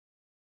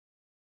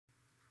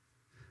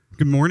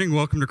Good morning.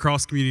 Welcome to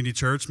Cross Community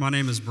Church. My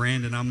name is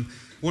Brandon. I'm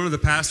one of the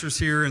pastors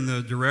here and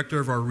the director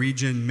of our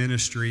Regen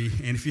ministry.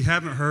 And if you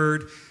haven't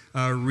heard,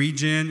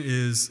 Regen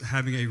is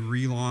having a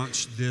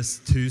relaunch this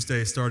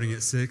Tuesday starting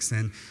at 6.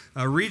 And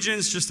Regen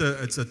is just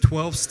it's a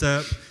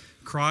 12-step,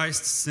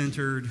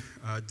 Christ-centered,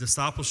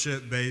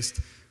 discipleship-based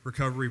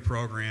recovery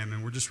program.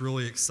 And we're just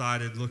really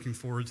excited, looking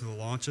forward to the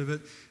launch of it.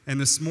 And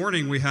this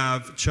morning we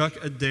have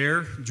Chuck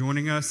Adair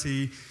joining us.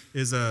 He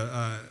is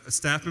a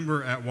staff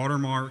member at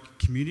Watermark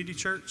Community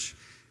Church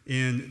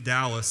in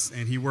Dallas,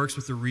 and he works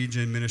with the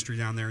Regen ministry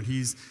down there. And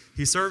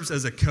he serves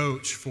as a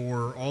coach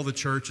for all the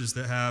churches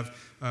that have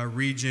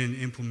Regen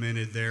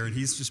implemented there. And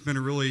he's just been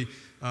a really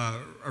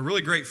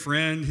great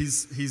friend.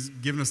 He's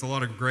given us a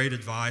lot of great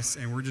advice,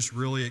 and we're just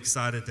really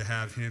excited to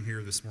have him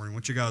here this morning. Why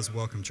don't you guys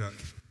welcome Chuck?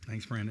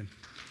 Thanks, Brandon.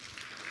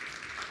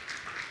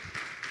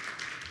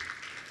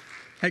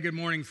 Hey, good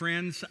morning,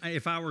 friends.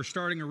 If I were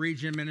starting a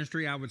Regen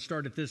ministry, I would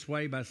start it this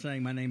way by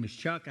saying, my name is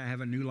Chuck. I have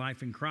a new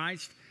life in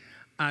Christ.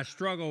 I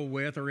struggle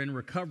with or in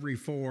recovery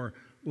for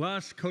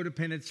lust,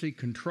 codependency,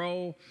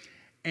 control,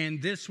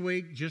 and this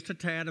week, just a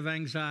tad of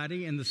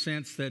anxiety in the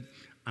sense that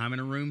I'm in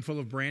a room full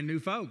of brand new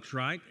folks,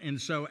 right? And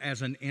so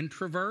as an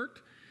introvert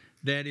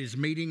that is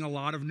meeting a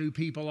lot of new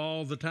people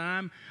all the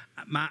time,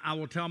 I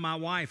will tell my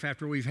wife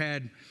after we've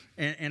had,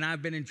 and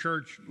I've been in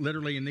church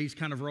literally in these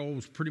kind of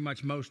roles pretty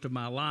much most of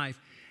my life,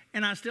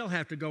 and I still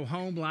have to go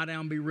home, lie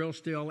down, be real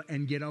still,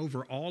 and get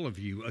over all of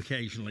you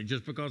occasionally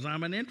just because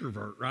I'm an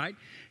introvert, right?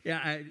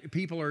 Yeah,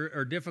 people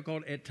are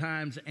difficult at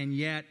times, and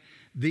yet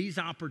these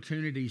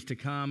opportunities to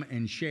come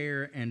and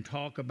share and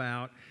talk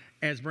about,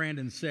 as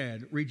Brandon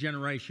said,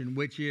 regeneration,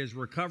 which is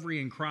recovery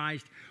in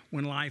Christ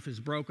when life is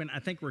broken. I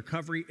think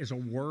recovery is a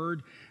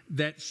word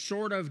that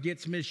sort of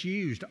gets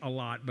misused a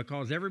lot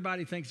because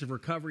everybody thinks of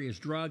recovery as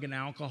drug and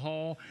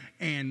alcohol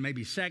and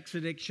maybe sex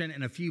addiction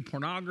and a few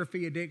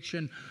pornography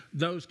addiction,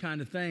 those kind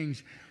of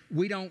things.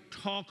 We don't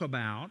talk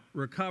about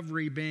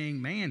recovery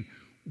being, man,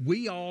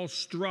 we all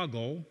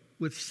struggle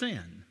with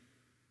sin.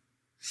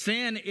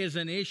 Sin is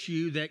an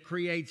issue that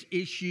creates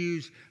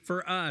issues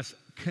for us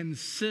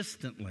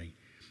consistently.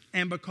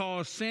 And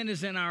because sin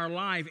is in our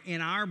life, in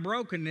our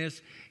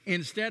brokenness,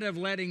 instead of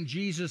letting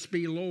Jesus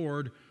be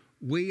Lord,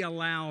 we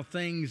allow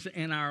things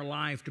in our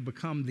life to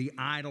become the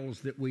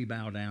idols that we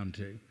bow down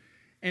to.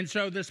 And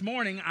so this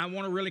morning, I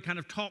want to really kind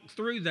of talk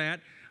through that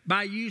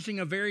by using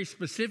a very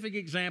specific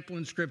example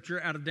in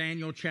Scripture out of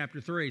Daniel chapter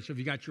 3. So if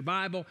you got your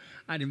Bible,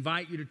 I'd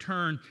invite you to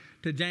turn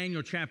to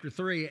Daniel chapter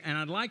 3. And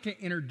I'd like to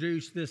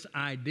introduce this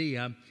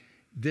idea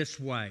this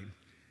way.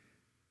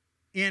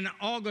 In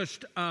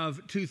August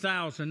of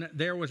 2000,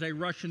 there was a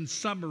Russian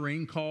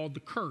submarine called the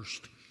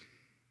Kursk.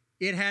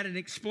 It had an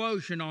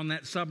explosion on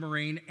that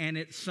submarine, and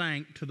it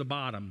sank to the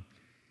bottom.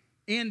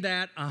 In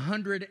that,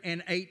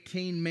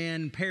 118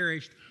 men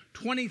perished.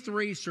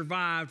 23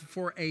 survived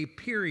for a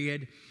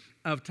period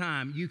of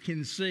time. You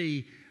can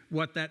see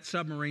what that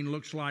submarine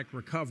looks like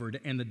recovered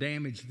and the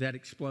damage that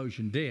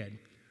explosion did.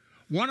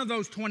 One of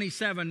those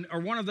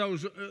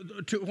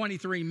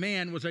 23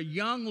 men was a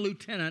young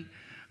lieutenant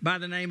by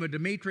the name of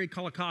Dmitry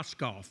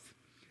Kolokosov.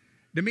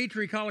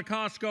 Dmitry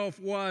Kolokosov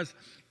was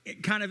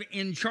kind of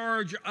in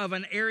charge of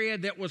an area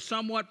that was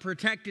somewhat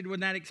protected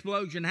when that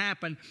explosion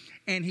happened,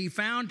 and he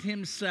found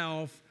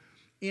himself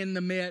in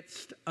the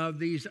midst of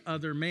these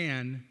other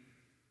men.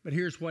 But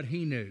here's what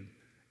he knew,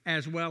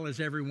 as well as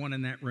everyone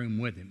in that room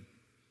with him.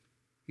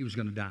 He was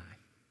going to die.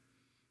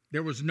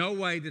 There was no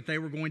way that they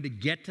were going to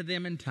get to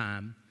them in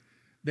time.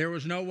 There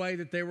was no way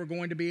that they were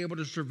going to be able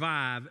to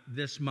survive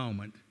this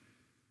moment.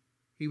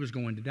 He was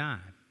going to die.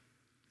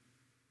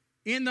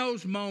 In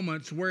those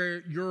moments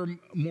where your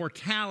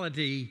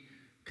mortality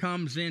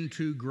comes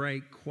into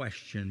great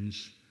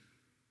questions,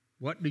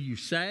 what do you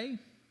say?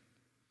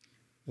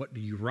 What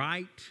do you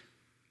write?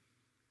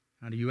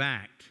 How do you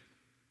act?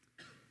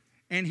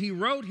 And he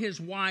wrote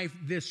his wife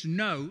this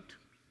note,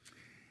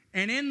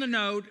 and in the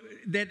note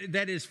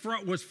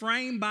that was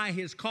framed by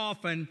his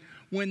coffin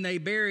when they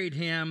buried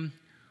him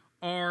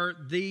are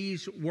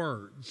these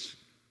words: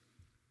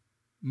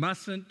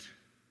 mustn't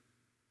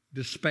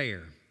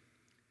despair.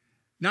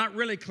 Not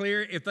really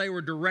clear if they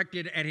were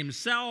directed at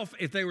himself,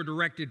 if they were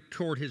directed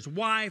toward his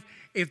wife,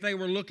 if they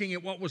were looking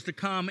at what was to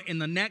come in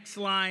the next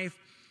life.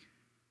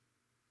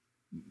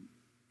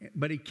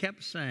 But he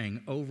kept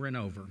saying over and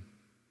over,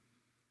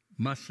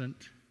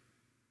 mustn't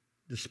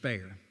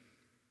despair.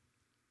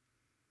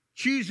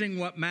 Choosing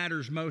what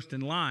matters most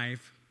in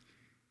life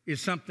is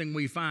something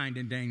we find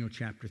in Daniel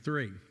chapter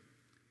 3.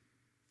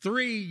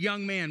 3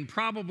 young men,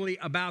 probably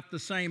about the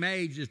same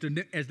age as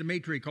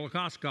Dmitry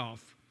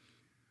Kolokosov,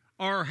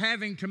 are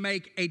having to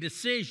make a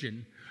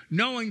decision,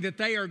 knowing that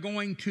they are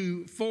going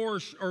to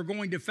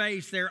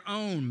face their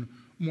own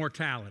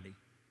mortality.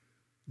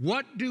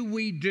 What do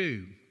we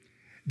do?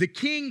 The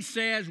king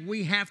says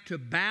we have to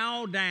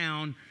bow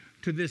down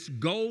to this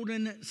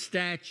golden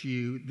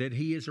statue that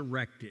he has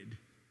erected.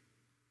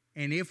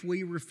 And if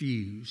we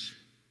refuse,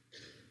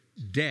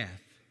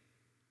 death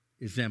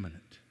is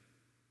imminent.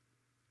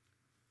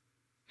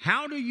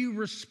 How do you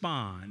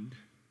respond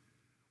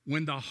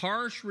when the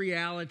harsh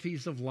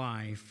realities of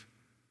life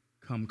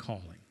come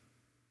calling?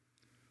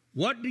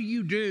 What do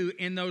you do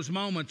in those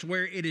moments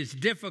where it is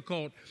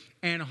difficult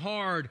and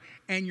hard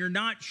and you're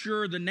not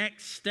sure the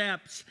next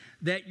steps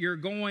that you're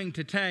going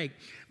to take?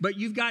 But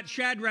you've got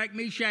Shadrach,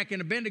 Meshach, and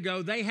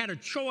Abednego. They had a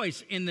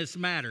choice in this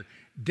matter.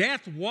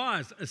 Death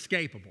was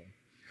escapable.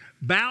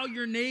 Bow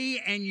your knee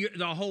and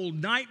the whole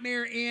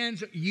nightmare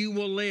ends, you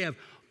will live.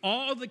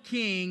 All the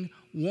king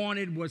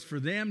wanted was for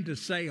them to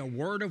say a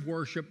word of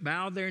worship,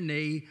 bow their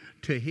knee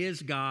to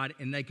his God,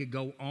 and they could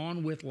go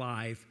on with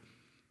life.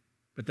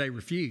 But they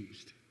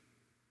refused.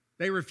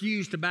 They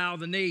refused to bow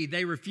the knee.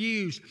 They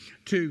refused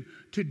to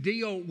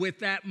deal with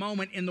that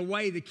moment in the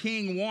way the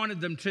king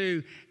wanted them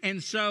to.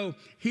 And so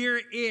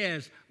here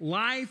is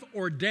life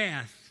or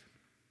death.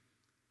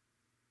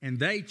 And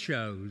they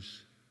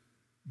chose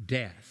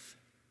death.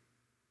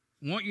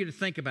 I want you to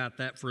think about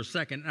that for a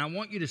second. And I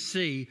want you to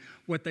see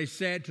what they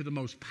said to the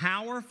most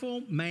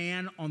powerful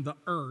man on the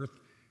earth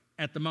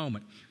at the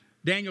moment.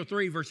 Daniel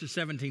 3, verses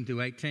 17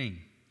 through 18.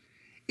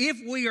 If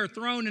we are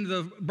thrown into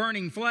the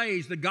burning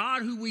flames, the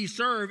God who we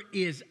serve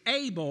is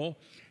able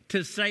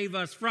to save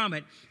us from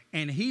it,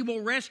 and he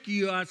will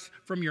rescue us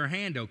from your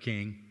hand, O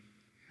king.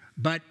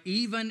 But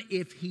even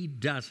if he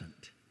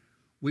doesn't,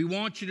 we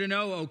want you to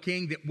know, O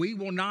king, that we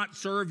will not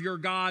serve your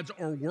gods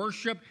or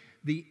worship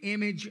the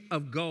image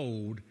of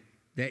gold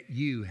that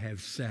you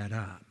have set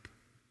up.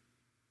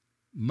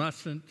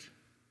 Mustn't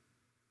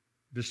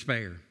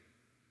despair.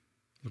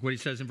 Look what he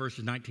says in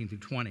verses 19 through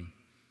 20.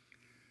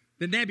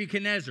 Then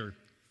Nebuchadnezzar,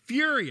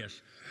 furious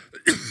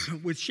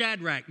with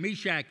Shadrach,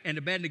 Meshach, and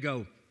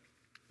Abednego.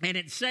 And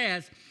it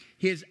says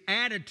his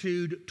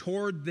attitude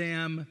toward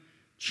them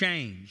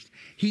changed.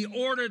 He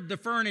ordered the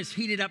furnace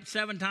heated up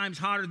 7 times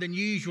hotter than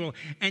usual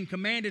and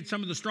commanded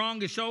some of the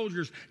strongest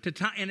soldiers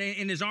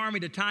in his army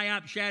to tie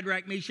up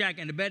Shadrach, Meshach,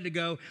 and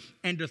Abednego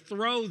and to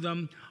throw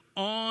them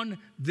on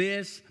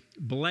this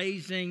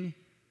blazing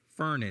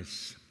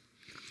furnace.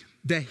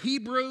 The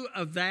Hebrew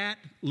of that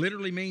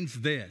literally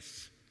means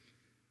this.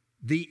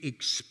 The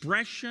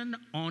expression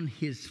on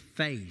his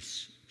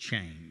face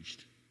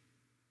changed.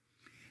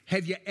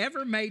 Have you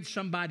ever made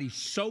somebody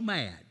so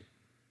mad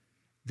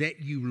that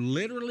you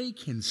literally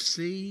can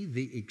see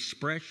the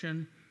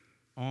expression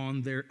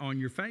on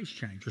your face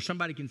change? Or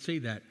somebody can see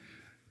that.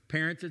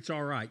 Parents, it's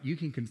all right. You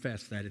can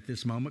confess that at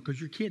this moment because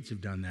your kids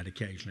have done that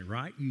occasionally,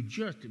 right? You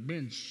just have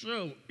been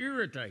so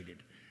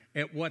irritated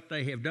at what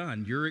they have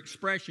done. Your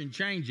expression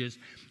changes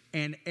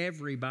and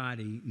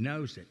everybody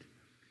knows it.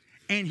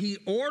 And he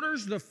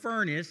orders the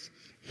furnace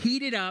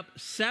heated up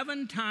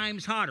 7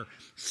 times hotter.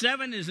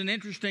 7 is an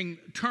interesting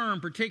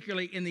term,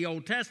 particularly in the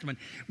Old Testament.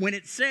 When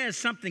it says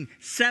something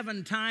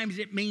 7 times,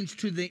 it means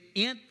to the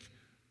nth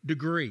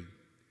degree.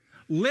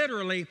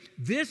 Literally,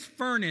 this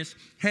furnace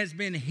has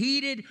been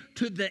heated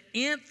to the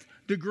nth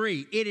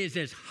degree. It is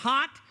as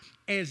hot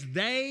as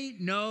they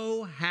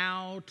know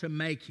how to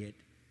make it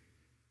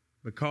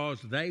because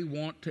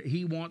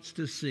he wants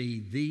to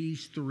see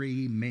these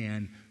 3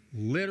 men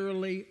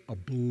literally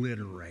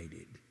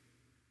obliterated.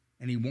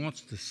 And he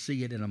wants to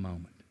see it in a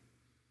moment.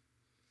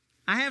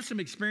 I have some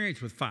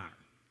experience with fire.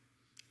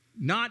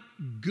 Not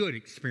good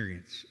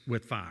experience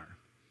with fire.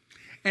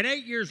 At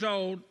 8 years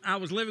old, I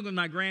was living with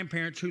my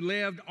grandparents who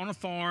lived on a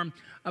farm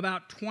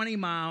about 20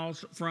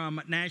 miles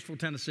from Nashville,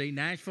 Tennessee.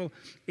 Nashville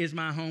is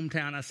my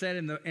hometown. I said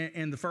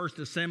in the first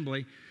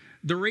assembly,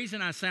 the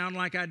reason I sound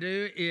like I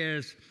do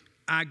is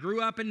I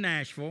grew up in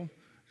Nashville,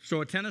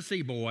 so a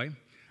Tennessee boy.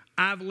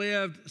 I've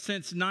lived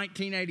since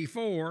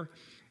 1984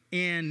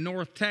 in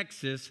North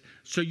Texas,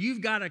 so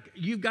you've got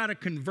a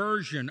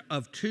conversion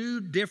of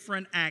 2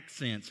 different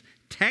accents,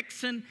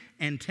 Texan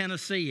and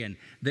Tennessean,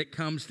 that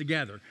comes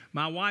together.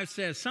 My wife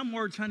says, some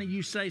words, honey,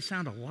 you say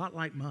sound a lot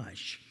like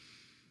mush.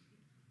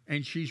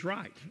 And she's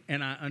right,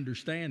 and I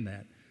understand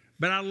that.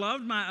 But I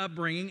loved my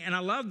upbringing, and I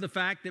loved the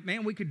fact that,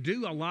 man, we could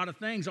do a lot of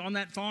things on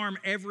that farm.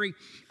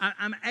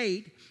 I'm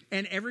 8,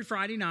 and every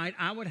Friday night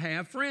I would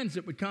have friends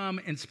that would come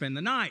and spend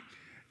the night.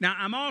 Now,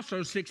 I'm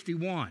also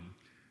 61,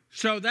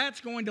 so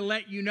that's going to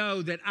let you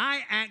know that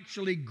I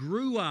actually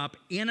grew up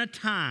in a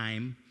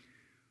time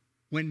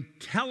when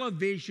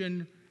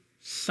television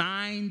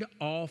signed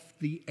off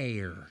the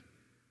air,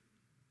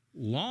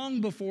 long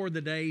before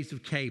the days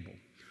of cable,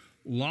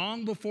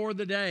 long before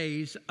the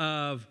days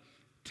of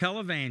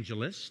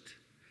televangelists,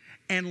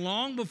 and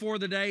long before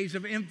the days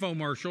of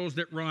infomercials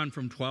that run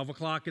from 12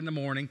 o'clock in the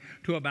morning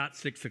to about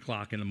 6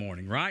 o'clock in the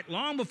morning, right?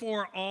 Long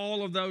before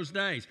all of those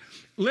days.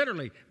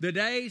 Literally, the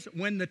days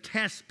when the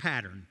test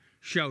pattern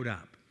showed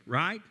up,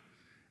 right?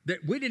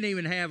 That we didn't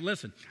even have,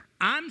 listen,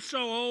 I'm so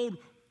old,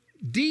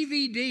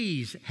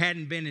 DVDs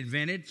hadn't been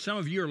invented. Some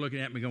of you are looking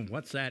at me going,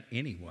 what's that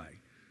anyway?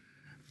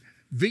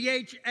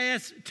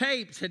 VHS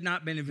tapes had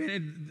not been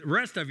invented. The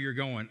rest of you are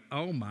going,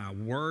 oh my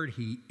word,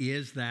 he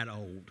is that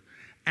old.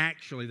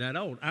 Actually that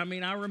old. I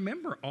mean, I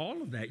remember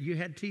all of that. You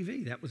had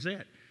TV. That was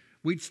it.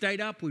 We'd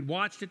stayed up. We'd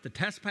watched it. The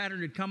test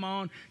pattern had come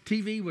on.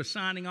 TV was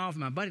signing off.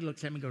 My buddy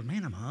looks at me and goes,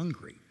 man, I'm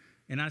hungry.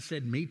 And I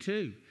said, me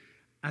too.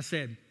 I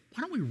said,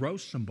 why don't we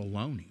roast some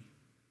bologna?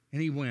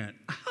 And he went,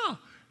 oh,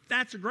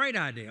 that's a great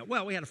idea.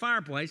 Well, we had a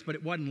fireplace, but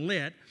it wasn't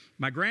lit.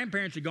 My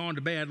grandparents had gone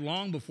to bed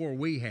long before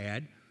we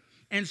had.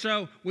 And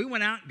so we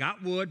went out,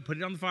 got wood, put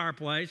it on the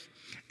fireplace,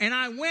 and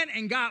I went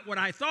and got what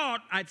I thought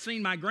I'd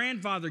seen my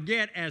grandfather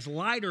get as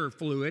lighter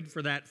fluid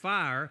for that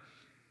fire,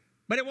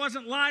 but it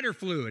wasn't lighter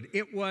fluid,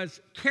 it was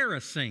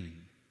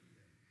kerosene.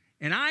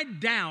 And I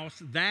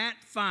doused that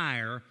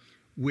fire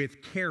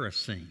with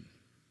kerosene,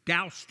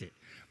 doused it,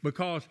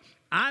 because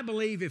I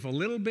believe if a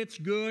little bit's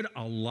good,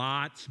 a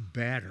lot's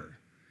better.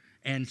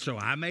 And so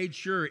I made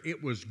sure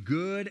it was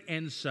good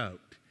and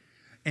soaked.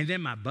 And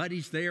then my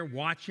buddy's there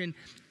watching,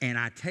 and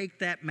I take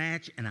that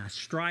match and I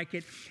strike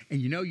it.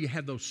 And you know, you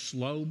have those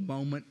slow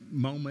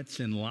moments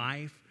in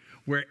life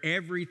where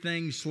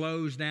everything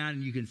slows down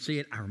and you can see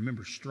it. I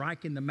remember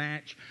striking the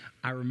match.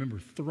 I remember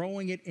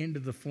throwing it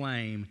into the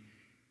flame.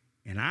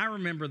 And I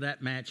remember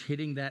that match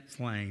hitting that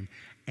flame.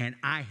 And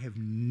I have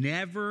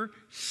never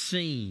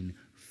seen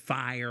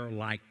fire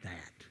like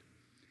that.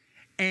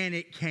 And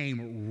it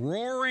came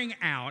roaring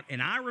out.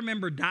 And I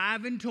remember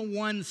diving to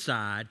one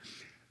side.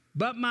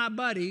 But my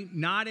buddy,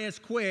 not as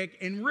quick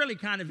and really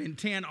kind of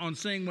intent on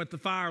seeing what the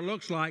fire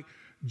looks like,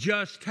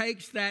 just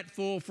takes that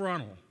full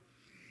frontal.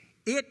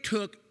 It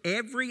took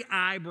every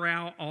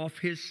eyebrow off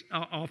his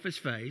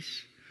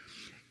face.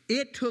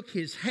 It took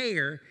his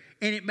hair,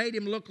 and it made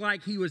him look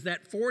like he was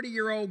that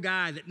 40-year-old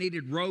guy that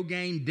needed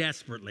Rogaine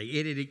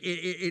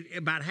desperately.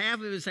 About half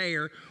of his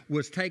hair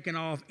was taken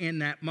off in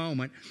that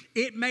moment.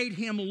 It made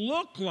him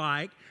look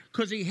like,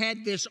 because he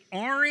had this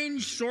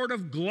orange sort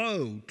of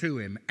glow to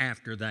him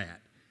after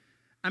that.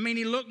 I mean,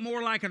 he looked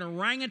more like an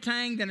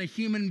orangutan than a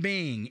human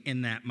being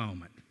in that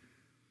moment.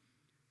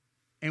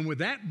 And with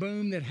that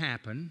boom that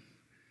happened,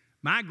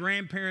 my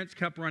grandparents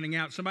kept running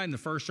out. Somebody in the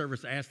first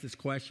service asked this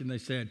question. They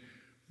said,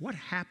 what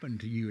happened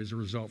to you as a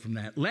result from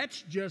that?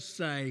 Let's just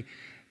say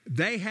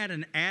they had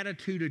an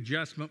attitude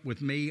adjustment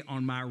with me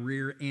on my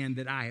rear end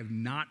that I have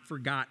not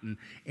forgotten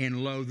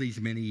in these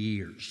many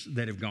years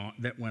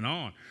that went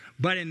on.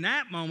 But in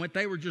that moment,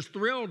 they were just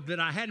thrilled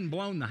that I hadn't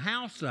blown the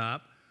house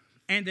up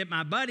and that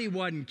my buddy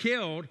wasn't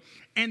killed.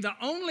 And the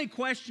only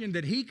question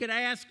that he could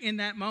ask in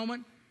that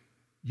moment,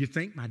 you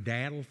think my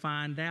dad will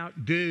find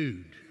out?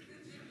 Dude,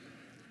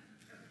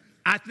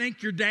 I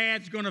think your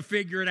dad's going to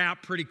figure it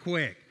out pretty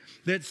quick,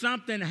 that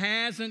something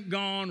hasn't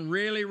gone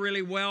really,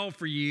 really well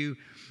for you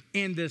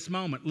in this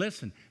moment.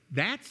 Listen,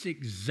 that's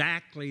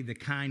exactly the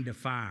kind of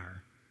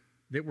fire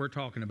that we're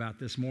talking about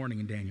this morning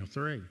in Daniel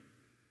 3.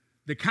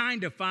 The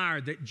kind of fire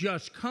that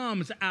just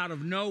comes out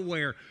of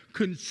nowhere,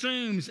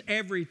 consumes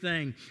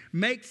everything,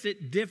 makes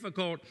it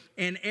difficult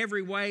in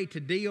every way to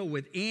deal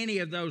with any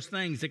of those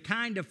things. The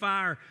kind of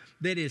fire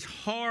that is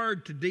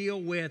hard to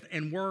deal with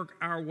and work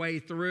our way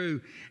through.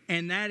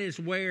 And that is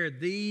where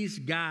these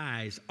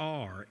guys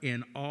are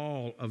in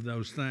all of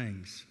those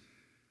things.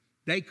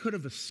 They could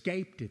have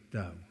escaped it,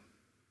 though.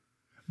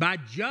 By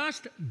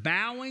just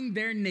bowing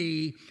their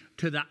knee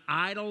to the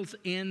idols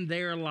in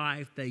their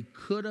life, they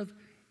could have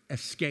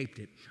escaped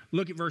it.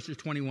 Look at verses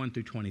 21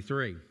 through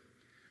 23.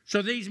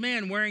 So these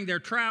men, wearing their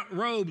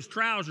robes,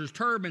 trousers,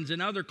 turbans, and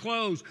other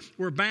clothes,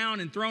 were bound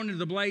and thrown into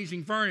the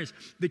blazing furnace.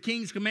 The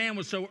king's command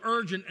was so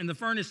urgent and the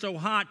furnace so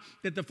hot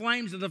that the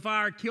flames of the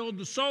fire killed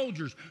the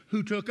soldiers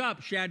who took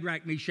up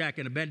Shadrach, Meshach,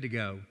 and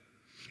Abednego.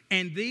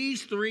 And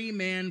these three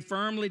men,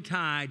 firmly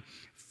tied,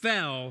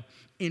 fell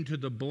into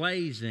the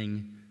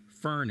blazing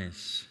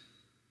furnace.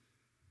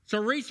 So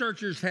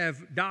researchers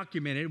have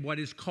documented what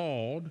is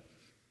called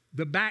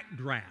the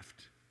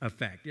backdraft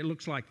effect. It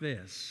looks like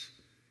this.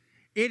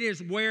 It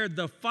is where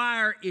the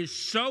fire is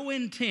so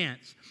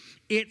intense,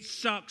 it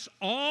sucks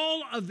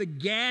all of the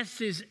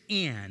gases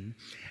in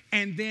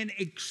and then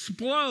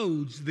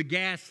explodes the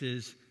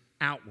gases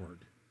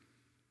outward.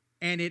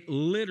 And it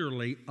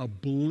literally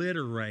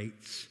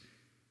obliterates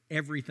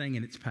everything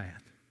in its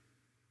path.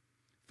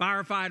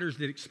 Firefighters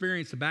that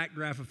experience the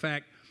backdraft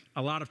effect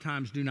a lot of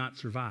times do not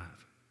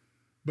survive,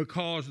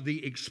 because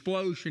the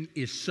explosion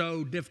is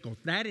so difficult.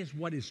 That is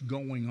what is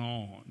going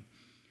on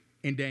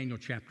in Daniel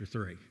chapter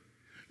 3.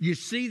 You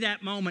see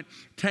that moment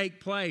take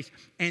place,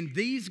 and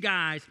these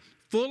guys,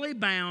 fully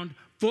bound,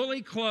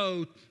 fully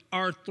clothed,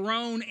 are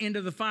thrown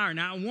into the fire.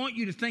 Now, I want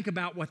you to think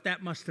about what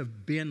that must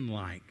have been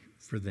like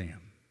for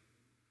them.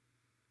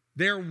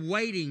 They're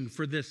waiting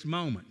for this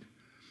moment.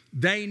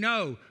 They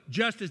know,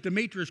 just as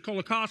Dmitris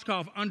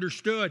Kolokosov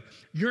understood,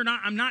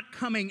 I'm not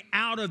coming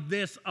out of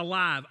this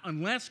alive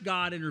unless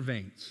God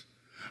intervenes.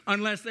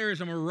 Unless there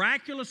is a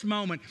miraculous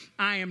moment,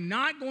 I am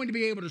not going to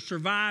be able to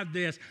survive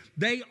this.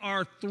 They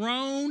are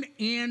thrown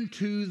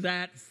into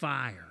that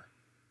fire,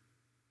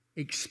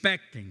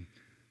 expecting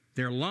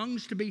their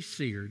lungs to be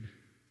seared,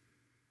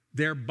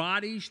 their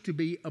bodies to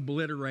be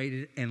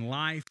obliterated, and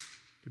life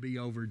to be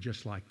over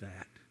just like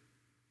that.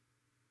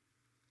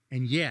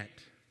 And yet,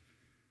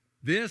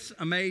 this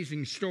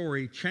amazing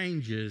story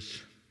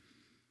changes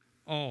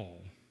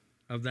all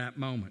of that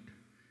moment.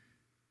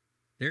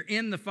 They're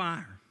in the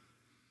fire.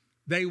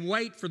 They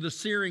wait for the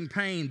searing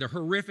pain, the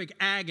horrific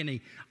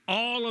agony,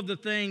 all of the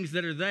things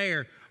that are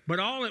there. But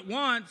all at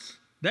once,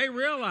 they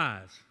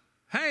realize,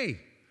 hey,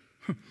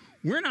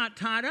 we're not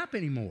tied up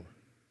anymore.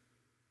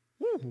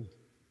 Woo,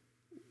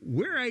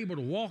 we're able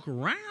to walk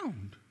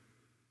around.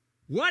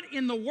 What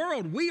in the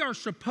world? We are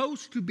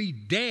supposed to be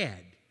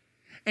dead.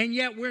 And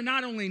yet we're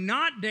not only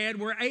not dead,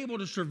 we're able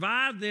to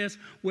survive this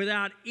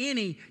without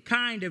any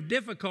kind of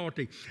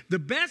difficulty. The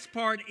best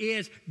part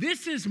is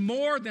this is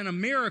more than a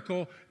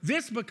miracle.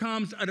 This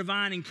becomes a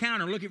divine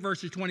encounter. Look at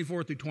verses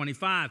 24 through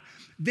 25.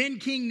 Then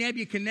King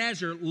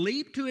Nebuchadnezzar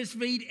leaped to his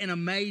feet in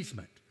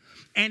amazement.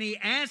 And he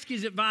asked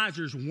his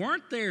advisors,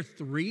 weren't there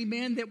 3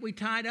 men that we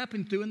tied up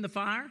and threw in the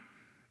fire?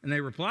 And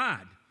they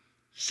replied,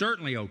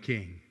 certainly, O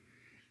king.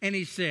 And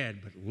he said,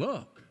 but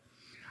look,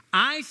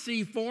 I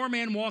see 4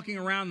 men walking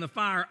around the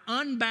fire,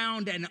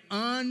 unbound and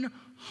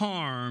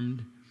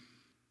unharmed,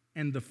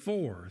 and the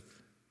 4th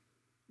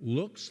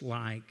looks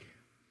like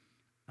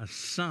a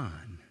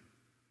son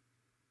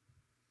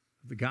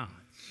of the gods.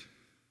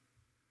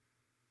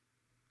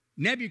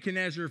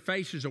 Nebuchadnezzar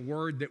faces a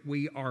word that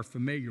we are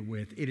familiar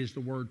with. It is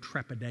the word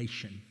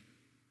trepidation.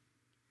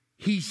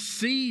 He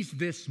sees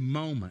this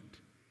moment,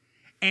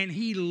 and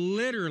he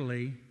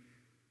literally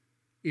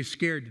is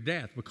scared to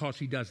death because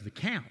he does the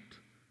count.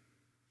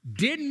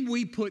 Didn't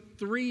we put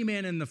 3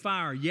 men in the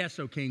fire? Yes,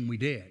 O king, we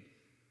did.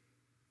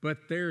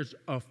 But there's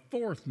a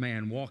 4th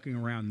man walking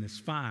around this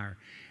fire,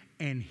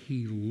 and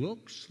he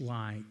looks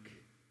like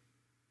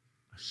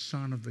a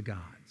son of the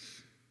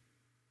gods.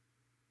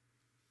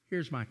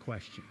 Here's my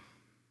question.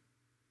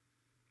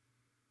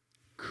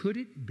 Could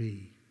it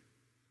be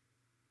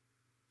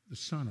the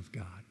Son of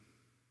God?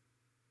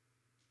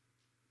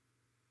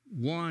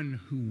 One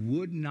who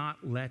would not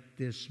let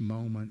this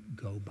moment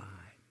go by.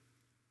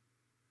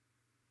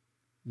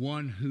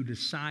 One who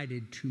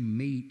decided to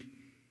meet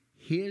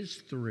his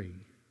 3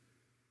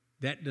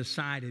 that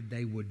decided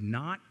they would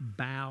not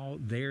bow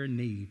their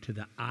knee to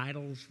the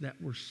idols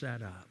that were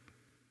set up.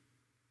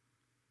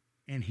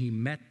 And he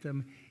met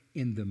them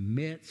in the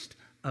midst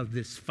of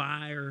this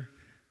fire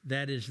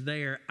that is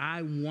there.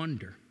 I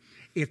wonder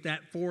if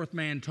that 4th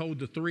man told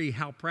the 3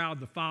 how proud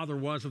the Father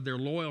was of their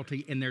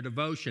loyalty and their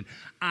devotion.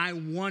 I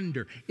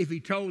wonder if he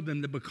told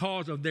them that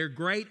because of their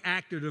great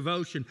act of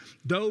devotion,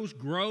 those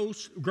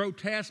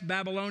grotesque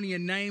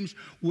Babylonian names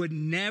would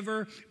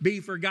never be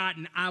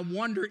forgotten. I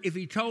wonder if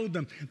he told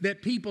them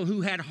that people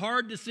who had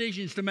hard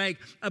decisions to make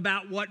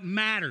about what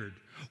mattered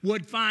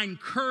would find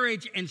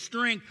courage and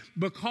strength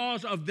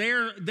because of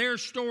their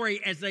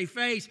story as they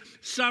face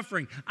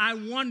suffering. I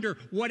wonder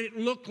what it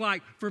looked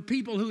like for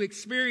people who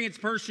experience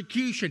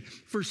persecution,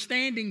 for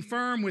standing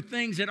firm with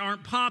things that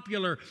aren't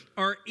popular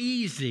or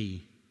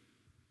easy.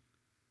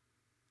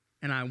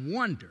 And I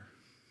wonder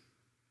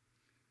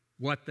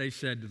what they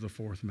said to the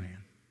 4th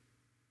man.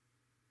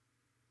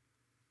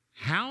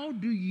 How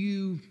do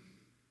you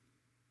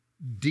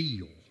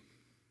deal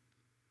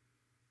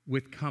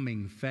with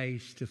coming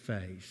face to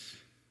face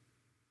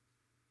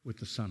with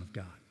the Son of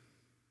God?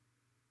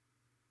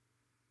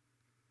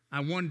 I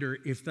wonder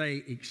if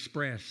they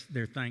expressed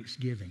their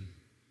thanksgiving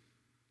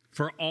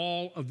for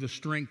all of the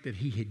strength that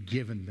he had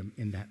given them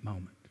in that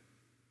moment.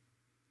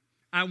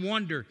 I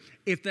wonder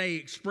if they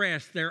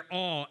expressed their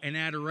awe and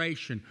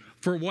adoration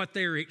for what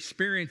they're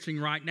experiencing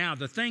right now.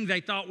 The thing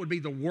they thought would be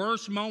the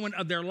worst moment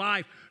of their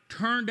life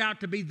turned out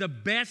to be the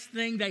best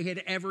thing they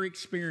had ever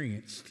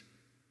experienced.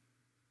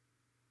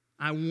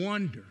 I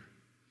wonder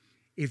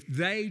if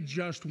they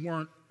just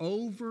weren't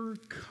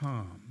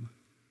overcome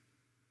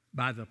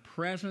by the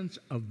presence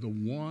of the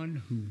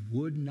one who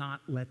would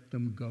not let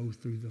them go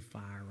through the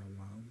fire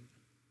alone.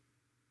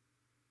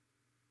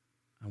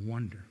 I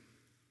wonder.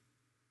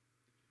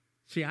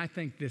 See, I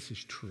think this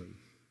is true.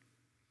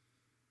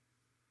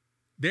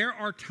 There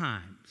are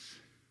times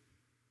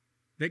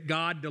that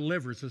God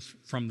delivers us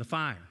from the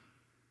fire.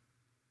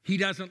 He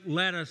doesn't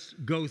let us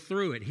go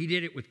through it. He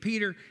did it with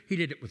Peter. He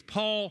did it with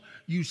Paul.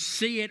 You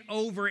see it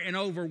over and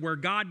over where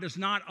God does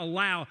not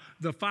allow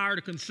the fire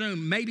to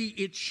consume. Maybe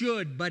it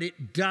should, but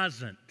it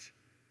doesn't.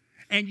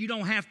 And you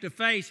don't have to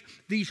face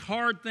these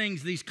hard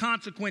things, these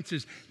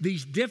consequences,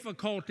 these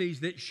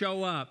difficulties that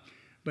show up.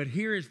 But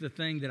here is the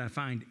thing that I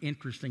find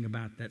interesting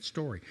about that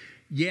story.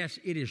 Yes,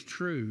 it is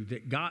true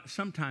that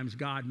sometimes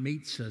God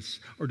meets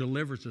us or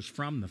delivers us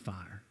from the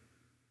fire.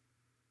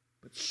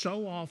 But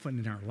so often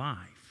in our life,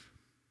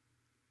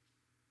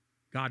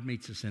 God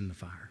meets us in the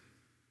fire.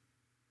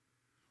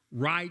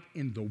 Right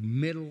in the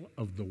middle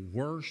of the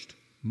worst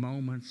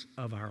moments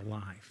of our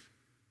life.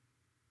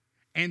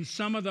 And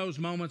some of those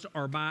moments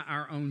are by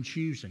our own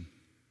choosing.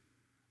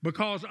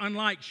 Because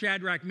unlike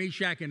Shadrach,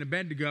 Meshach, and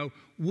Abednego,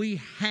 we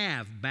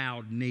have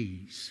bowed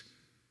knees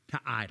to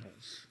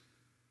idols.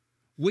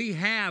 We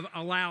have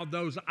allowed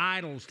those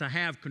idols to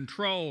have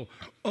control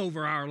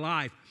over our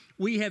life.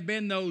 We have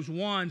been those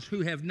ones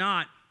who have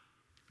not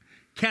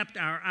kept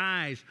our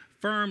eyes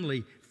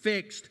firmly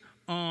fixed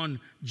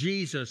on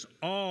Jesus.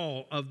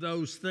 All of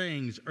those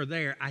things are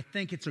there. I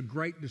think it's a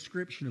great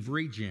description of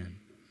regen.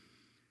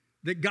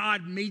 That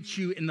God meets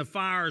you in the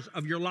fires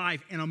of your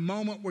life in a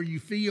moment where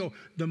you feel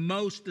the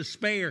most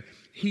despair.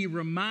 He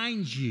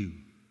reminds you,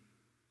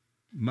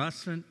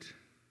 mustn't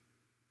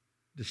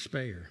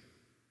despair.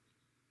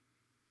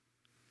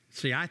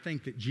 See, I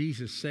think that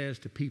Jesus says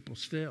to people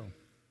still,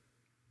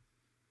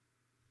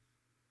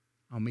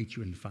 I'll meet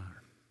you in the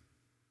fire.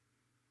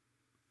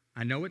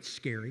 I know it's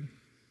scary.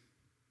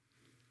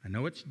 I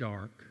know it's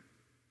dark.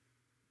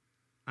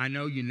 I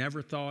know you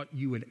never thought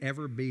you would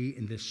ever be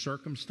in this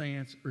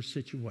circumstance or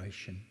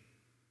situation.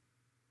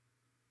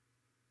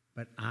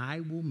 But I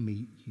will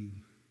meet you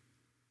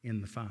in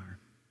the fire.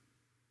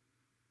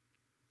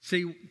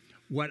 See,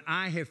 what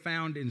I have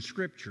found in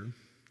Scripture,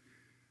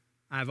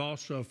 I've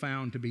also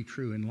found to be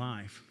true in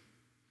life.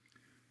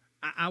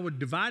 I would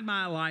divide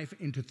my life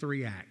into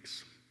 3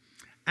 acts.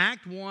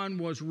 Act 1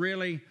 was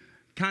really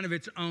kind of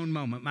its own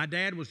moment. My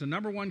dad was the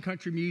 #1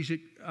 country music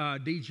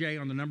DJ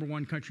on the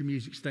 #1 country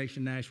music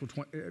station in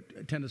Nashville,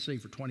 Tennessee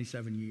for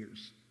 27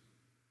 years.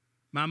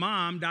 My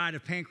mom died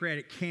of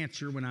pancreatic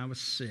cancer when I was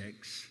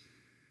 6.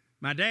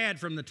 My dad,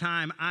 from the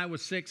time I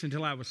was 6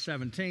 until I was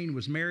 17,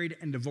 was married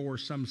and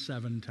divorced some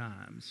 7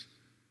 times.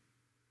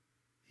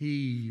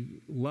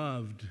 He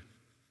loved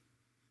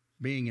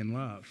being in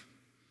love.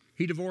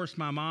 He divorced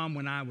my mom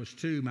when I was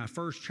 2. My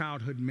first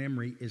childhood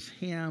memory is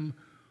him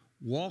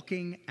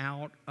walking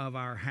out of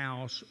our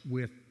house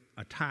with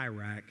a tie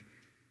rack.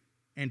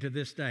 And to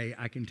this day,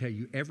 I can tell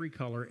you every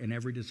color and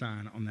every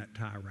design on that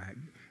tie rack.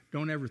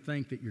 Don't ever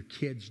think that your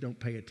kids don't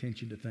pay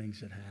attention to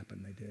things that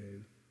happen. They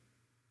do.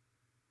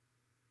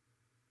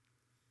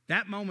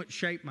 That moment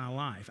shaped my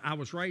life. I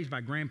was raised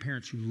by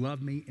grandparents who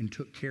loved me and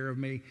took care of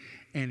me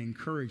and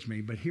encouraged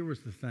me. But here was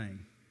the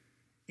thing.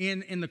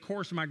 In the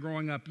course of my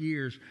growing up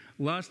years,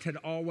 lust had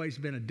always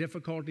been a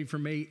difficulty for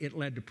me. It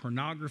led to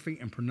pornography,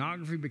 and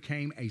pornography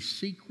became a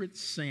secret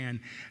sin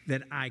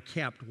that I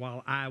kept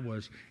while I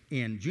was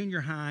in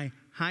junior high,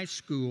 high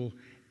school,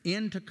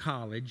 into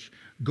college,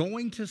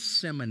 going to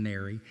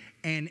seminary,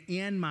 and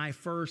in my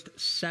first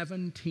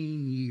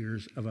 17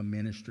 years of a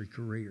ministry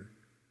career.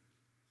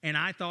 And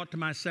I thought to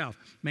myself,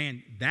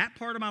 man, that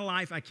part of my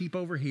life I keep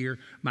over here.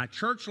 My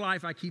church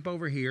life I keep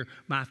over here.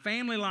 My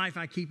family life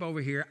I keep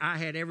over here. I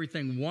had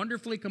everything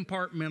wonderfully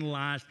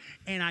compartmentalized,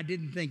 and I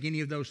didn't think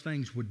any of those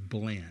things would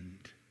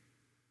blend.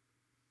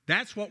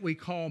 That's what we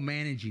call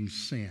managing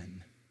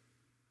sin.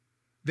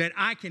 That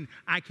I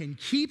can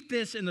keep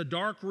this in the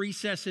dark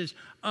recesses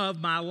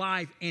of my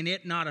life and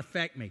it not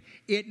affect me,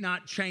 it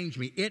not change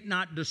me, it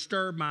not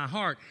disturb my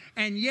heart.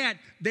 And yet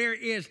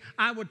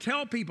I would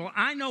tell people,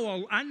 I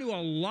knew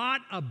a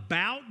lot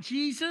about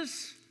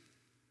Jesus,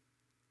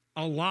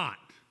 a lot.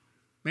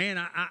 Man,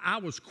 I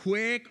was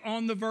quick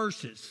on the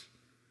verses.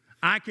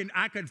 I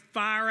could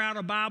fire out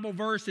a Bible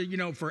verse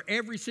that, for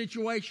every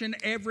situation,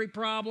 every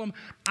problem.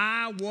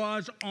 I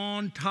was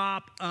on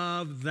top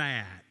of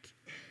that.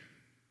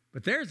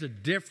 But there's a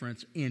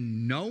difference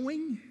in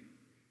knowing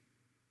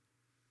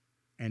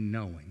and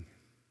knowing.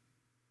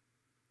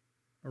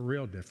 A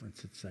real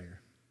difference that's there.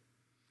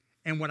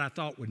 And what I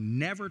thought would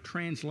never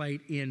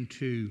translate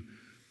into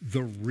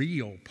the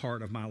real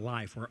part of my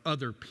life where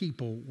other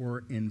people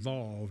were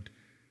involved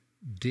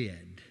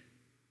did.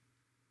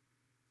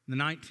 In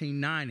the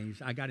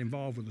 1990s, I got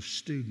involved with a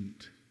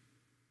student.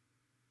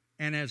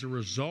 And as a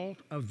result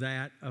of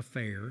that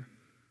affair,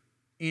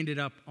 ended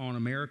up on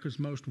America's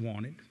Most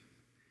Wanted.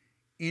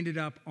 Ended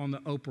up on the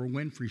Oprah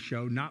Winfrey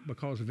Show, not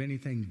because of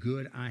anything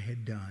good I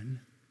had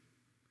done,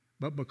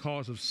 but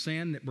because of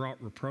sin that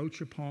brought reproach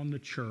upon the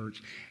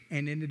church,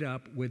 and ended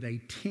up with a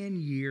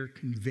 10-year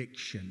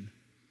conviction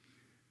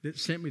that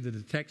sent me to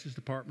the Texas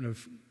Department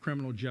of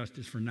Criminal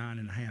Justice for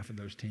 9.5 of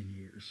those 10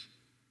 years.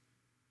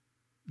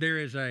 There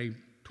is a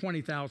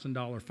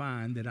 $20,000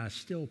 fine that I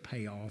still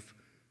pay off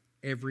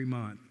every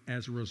month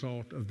as a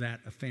result of that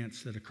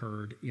offense that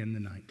occurred in the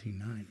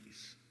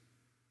 1990s.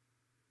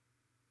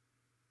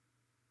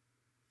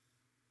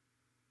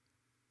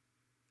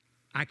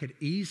 I could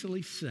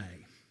easily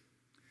say,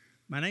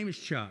 my name is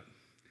Chuck.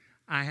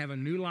 I have a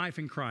new life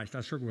in Christ.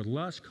 I struggle with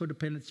lust,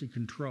 codependency,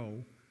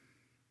 control,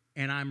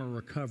 and I'm a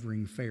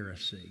recovering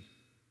Pharisee.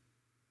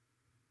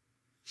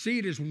 See,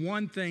 it is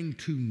one thing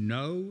to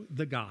know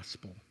the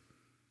gospel.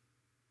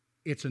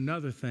 It's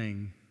another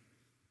thing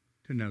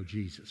to know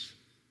Jesus.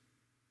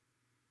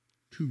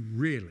 To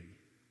really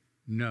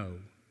know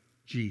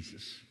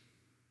Jesus.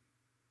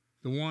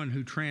 The one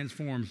who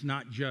transforms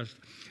not just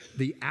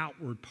the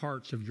outward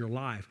parts of your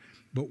life,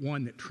 but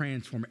one that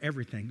transforms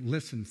everything.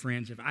 Listen,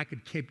 friends, if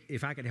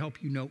I could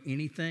help you know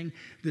anything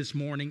this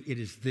morning, it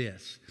is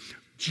this.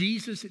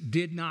 Jesus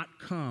did not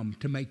come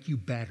to make you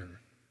better.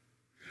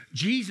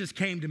 Jesus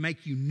came to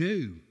make you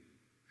new.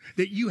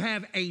 That you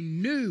have a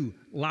new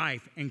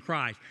life in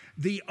Christ.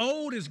 The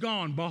old is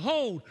gone.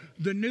 Behold,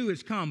 the new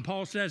has come.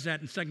 Paul says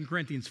that in 2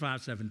 Corinthians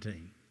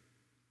 5:17.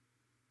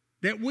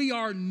 That we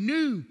are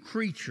new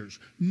creatures,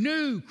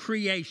 new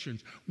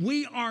creations.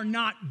 We are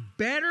not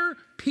better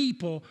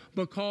people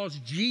because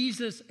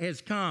Jesus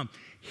has come.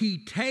 He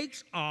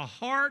takes a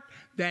heart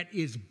that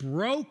is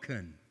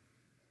broken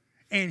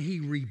and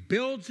He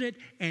rebuilds it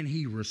and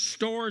He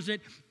restores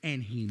it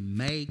and He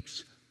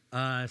makes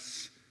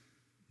us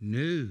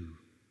new.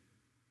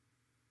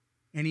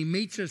 And he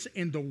meets us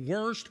in the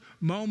worst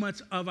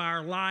moments of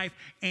our life,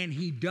 and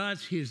he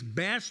does his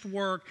best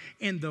work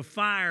in the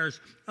fires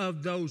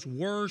of those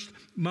worst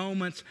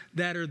moments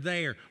that are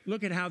there.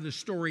 Look at how the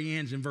story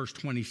ends in verse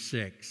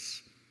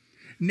 26.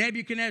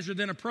 Nebuchadnezzar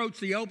then approached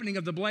the opening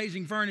of the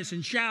blazing furnace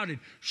and shouted,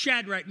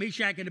 "Shadrach,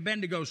 Meshach, and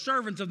Abednego,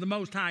 servants of the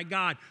Most High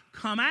God,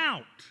 come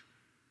out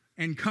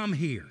and come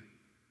here."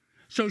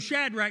 So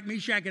Shadrach,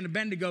 Meshach, and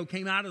Abednego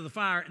came out of the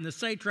fire, and the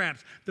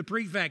satraps, the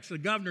prefects, the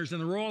governors,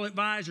 and the royal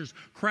advisors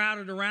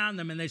crowded around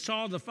them, and they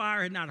saw the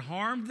fire had not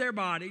harmed their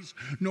bodies,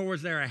 nor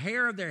was there a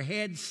hair of their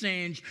heads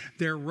singed.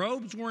 Their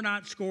robes were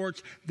not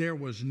scorched. There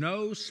was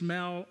no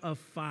smell of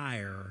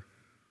fire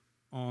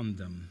on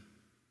them.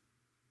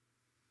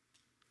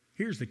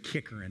 Here's the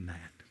kicker in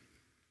that.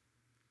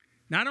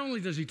 Not only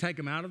does he take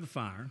them out of the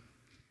fire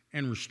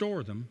and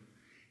restore them,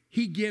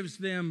 he gives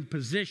them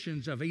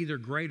positions of either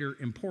greater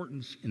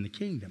importance in the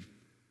kingdom.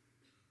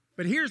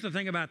 But here's the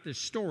thing about this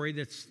story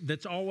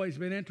that's always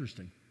been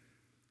interesting.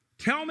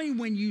 Tell me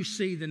when you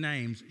see the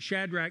names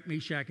Shadrach,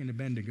 Meshach, and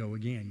Abednego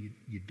again.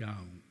 You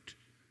don't.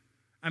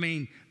 I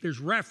mean, there's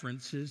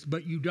references,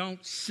 but you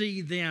don't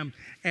see them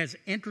as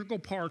integral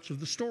parts of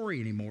the story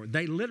anymore.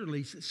 They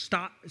literally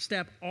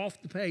step off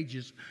the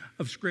pages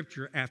of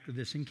Scripture after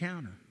this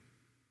encounter.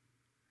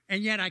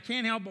 And yet I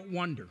can't help but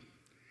wonder,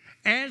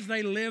 as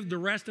they lived the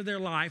rest of their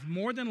life,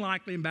 more than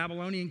likely in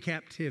Babylonian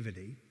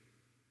captivity,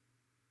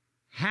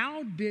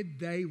 how did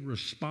they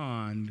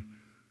respond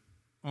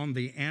on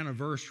the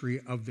anniversary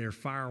of their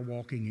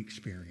firewalking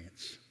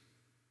experience?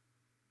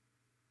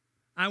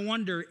 I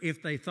wonder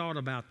if they thought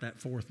about that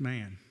fourth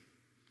man.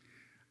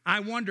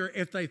 I wonder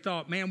if they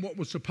thought, man, what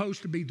was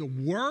supposed to be the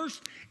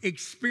worst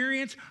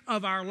experience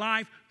of our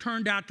life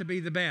turned out to be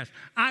the best.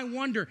 I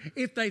wonder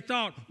if they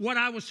thought what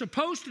I was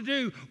supposed to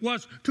do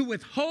was to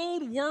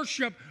withhold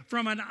worship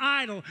from an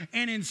idol,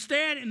 and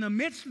instead, in the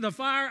midst of the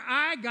fire,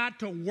 I got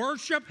to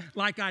worship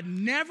like I'd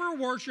never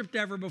worshiped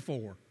ever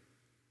before.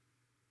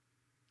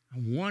 I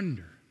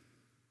wonder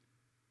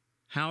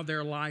how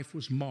their life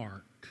was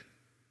marked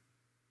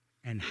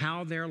and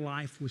how their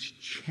life was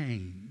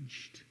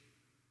changed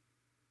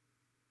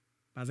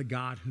by the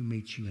God who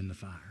meets you in the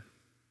fire.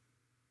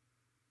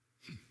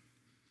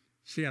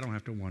 See, I don't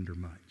have to wonder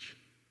much.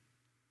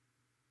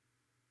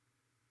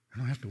 I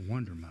don't have to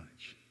wonder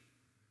much,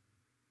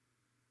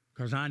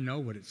 because I know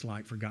what it's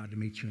like for God to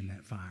meet you in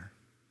that fire.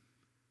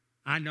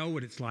 I know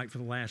what it's like for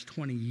the last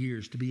 20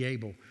 years to be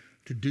able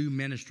to do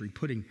ministry,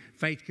 putting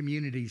faith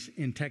communities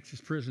in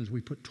Texas prisons.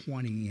 We put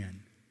 20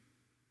 in.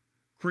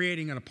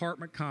 Creating an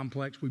apartment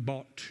complex, we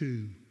bought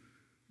 2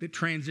 that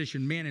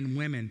transitioned men and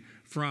women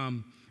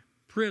from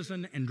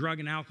prison and drug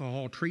and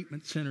alcohol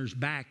treatment centers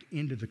back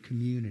into the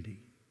community.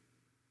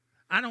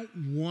 I don't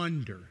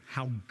wonder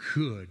how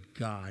good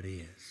God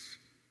is.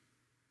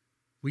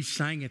 We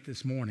sang it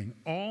this morning.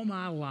 All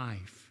my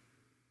life,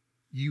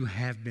 you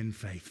have been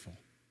faithful.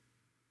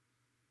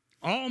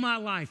 All my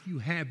life, you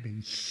have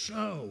been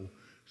so,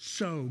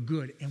 so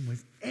good. And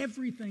with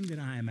everything that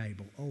I am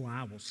able, oh,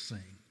 I will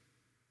sing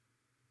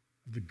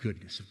of the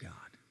goodness of God.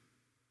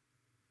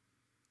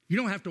 You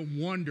don't have to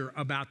wonder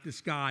about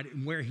this God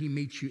and where he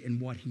meets you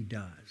and what he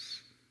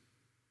does.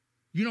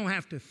 You don't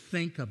have to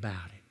think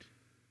about it,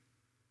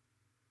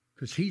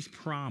 because he's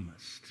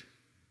promised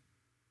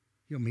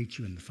he'll meet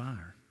you in the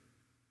fire.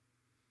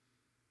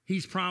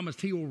 He's promised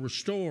he will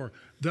restore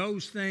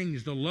those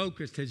things the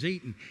locust has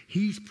eaten.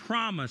 He's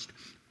promised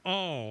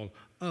all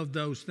of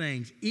those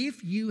things.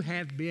 If you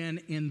have been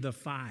in the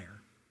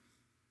fire,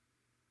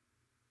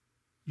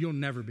 you'll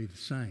never be the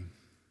same.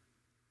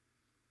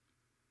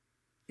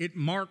 It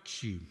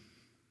marks you.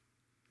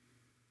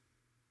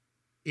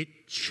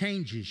 It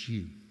changes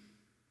you.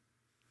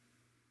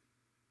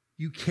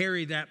 You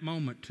carry that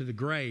moment to the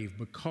grave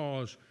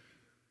because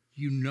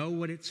you know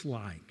what it's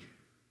like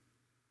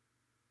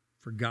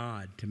for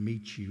God to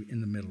meet you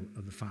in the middle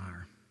of the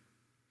fire.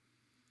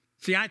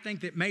 See, I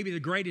think that maybe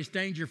the greatest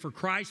danger for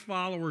Christ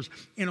followers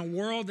in a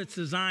world that's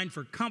designed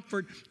for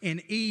comfort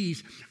and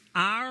ease,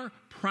 our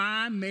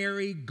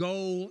primary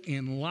goal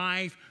in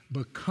life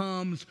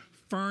becomes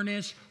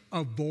furnace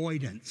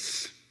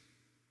avoidance.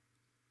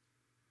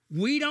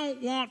 We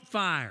don't want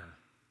fire.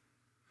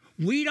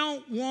 We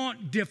don't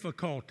want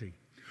difficulty.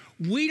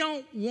 We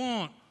don't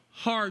want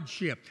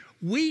hardship.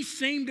 We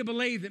seem to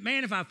believe that,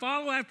 man, if I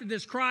follow after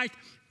this Christ,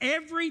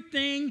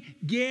 everything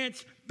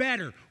gets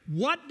better.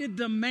 What did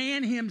the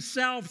man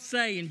himself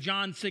say in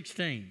John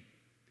 16?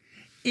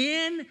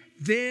 In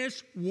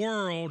this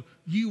world,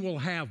 you will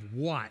have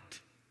what?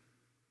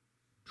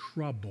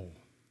 Trouble,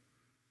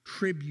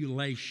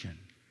 tribulation,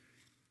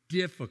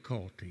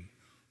 difficulty,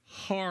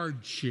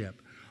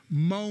 hardship,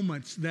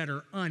 moments that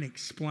are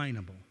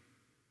unexplainable.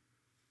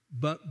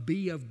 But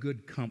be of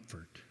good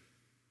comfort,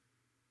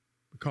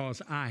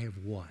 because I have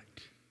what?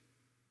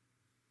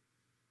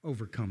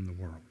 Overcome the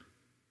world.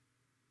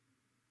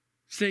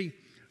 See,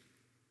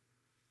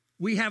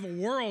 we have a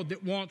world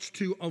that wants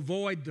to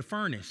avoid the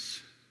furnace,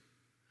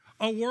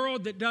 a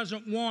world that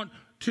doesn't want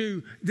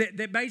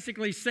that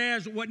basically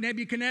says what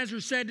Nebuchadnezzar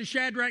said to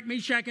Shadrach,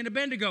 Meshach, and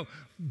Abednego.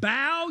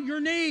 Bow your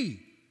knee.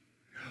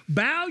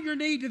 Bow your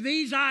knee to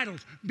these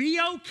idols. Be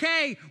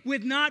okay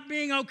with not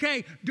being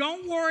okay.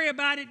 Don't worry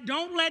about it.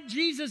 Don't let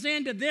Jesus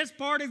into this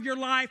part of your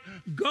life.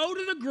 Go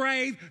to the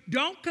grave.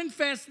 Don't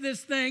confess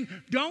this thing.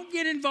 Don't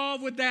get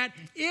involved with that.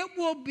 It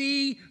will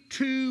be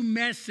too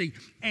messy.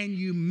 And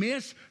you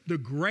miss the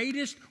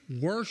greatest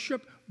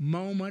worship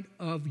moment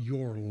of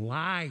your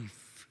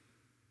life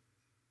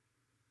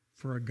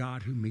for a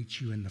God who meets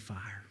you in the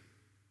fire,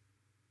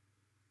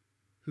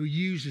 who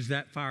uses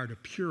that fire to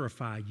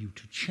purify you,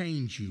 to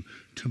change you,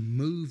 to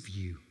move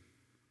you,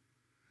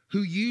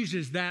 who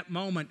uses that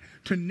moment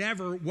to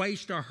never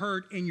waste or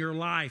hurt in your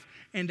life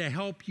and to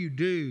help you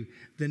do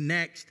the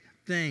next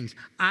things.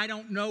 I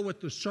don't know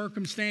what the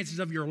circumstances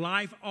of your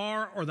life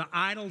are or the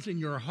idols in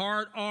your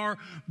heart are,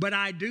 but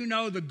I do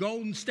know the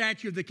golden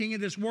statue of the king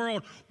of this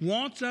world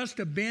wants us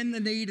to bend the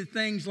knee to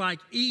things like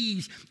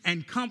ease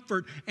and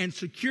comfort and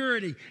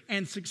security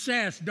and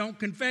success. Don't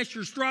confess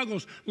your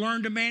struggles.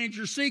 Learn to manage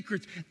your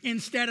secrets.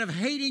 Instead of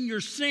hating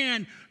your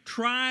sin,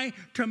 try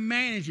to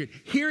manage it.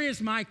 Here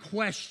is my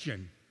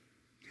question.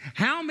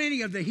 How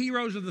many of the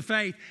heroes of the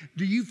faith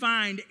do you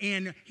find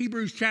in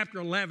Hebrews chapter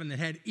 11 that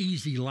had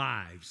easy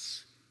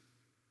lives?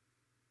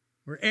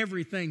 Where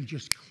everything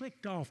just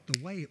clicked off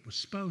the way it was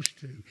supposed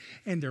to.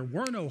 And there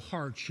were no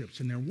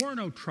hardships, and there were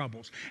no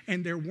troubles,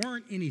 and there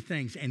weren't any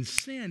things, and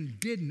sin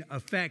didn't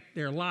affect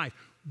their life.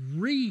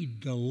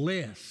 Read the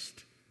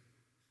list.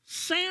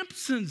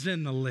 Samson's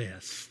in the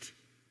list.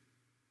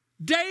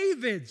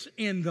 David's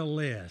in the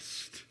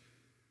list.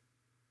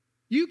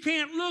 You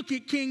can't look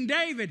at King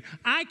David.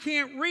 I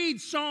can't read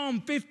Psalm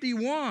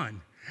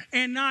 51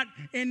 and not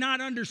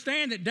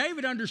understand that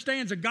David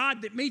understands a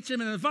God that meets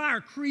him in the fire.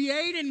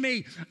 Create in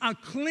me a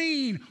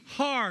clean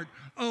heart,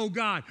 oh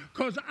God,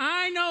 because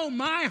I know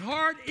my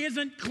heart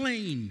isn't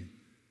clean.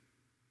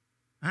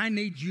 I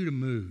need you to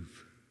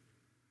move.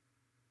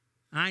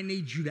 I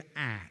need you to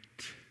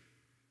act.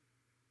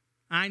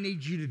 I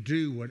need you to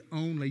do what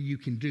only you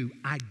can do.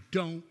 I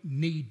don't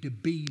need to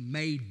be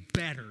made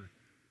better.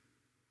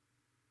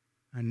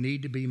 I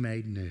need to be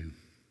made new.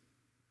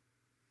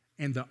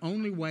 And the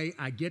only way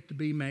I get to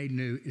be made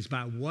new is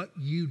by what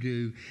you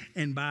do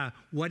and by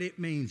what it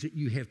means that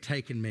you have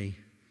taken me.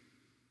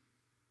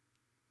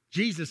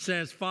 Jesus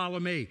says, follow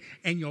me,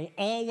 and you'll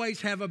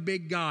always have a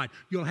big God.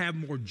 You'll have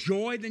more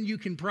joy than you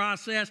can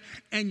process,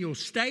 and you'll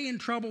stay in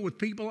trouble with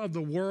people of the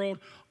world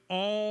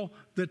all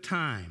the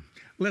time.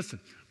 Listen,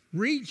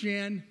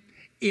 Regen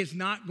is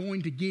not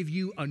going to give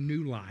you a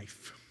new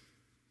life,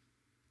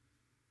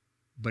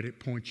 but it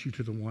points you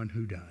to the one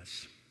who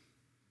does.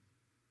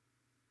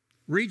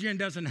 Regen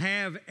doesn't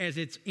have as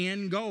its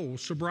end goal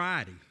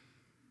sobriety.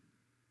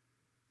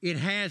 It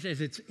has as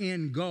its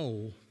end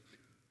goal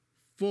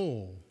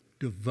full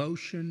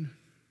devotion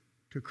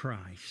to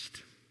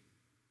Christ.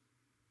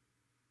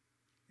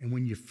 And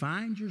when you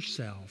find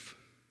yourself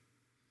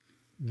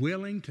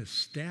willing to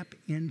step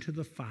into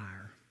the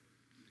fire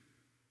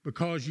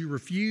because you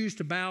refuse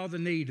to bow the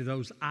knee to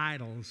those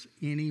idols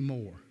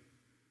anymore,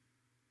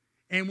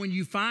 and when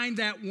you find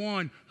that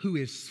one who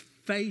is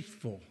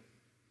faithful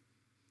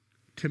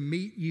to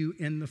meet you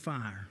in the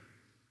fire,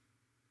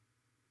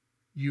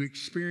 you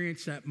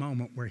experience that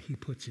moment where he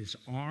puts his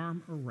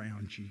arm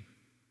around you,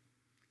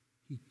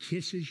 he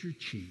kisses your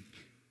cheek,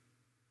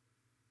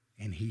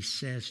 and he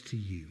says to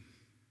you,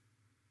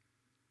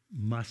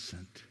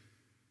 mustn't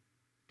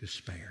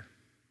despair.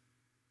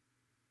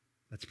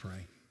 Let's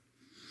pray.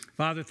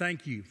 Father,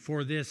 thank you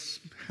for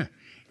this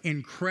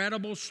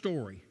incredible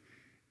story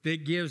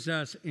that gives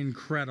us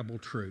incredible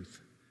truth.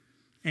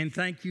 And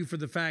thank you for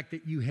the fact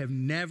that you have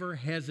never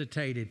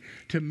hesitated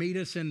to meet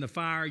us in the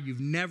fire. You've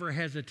never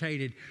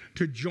hesitated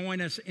to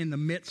join us in the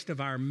midst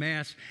of our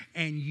mess.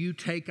 And you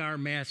take our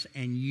mess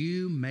and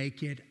you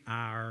make it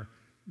our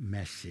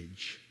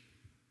message.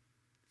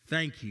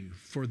 Thank you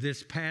for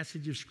this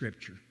passage of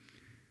Scripture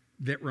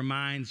that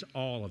reminds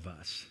all of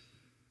us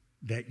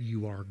that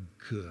you are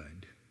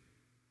good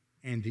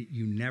and that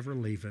you never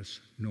leave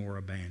us nor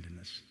abandon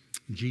us.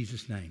 In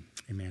Jesus' name,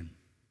 amen.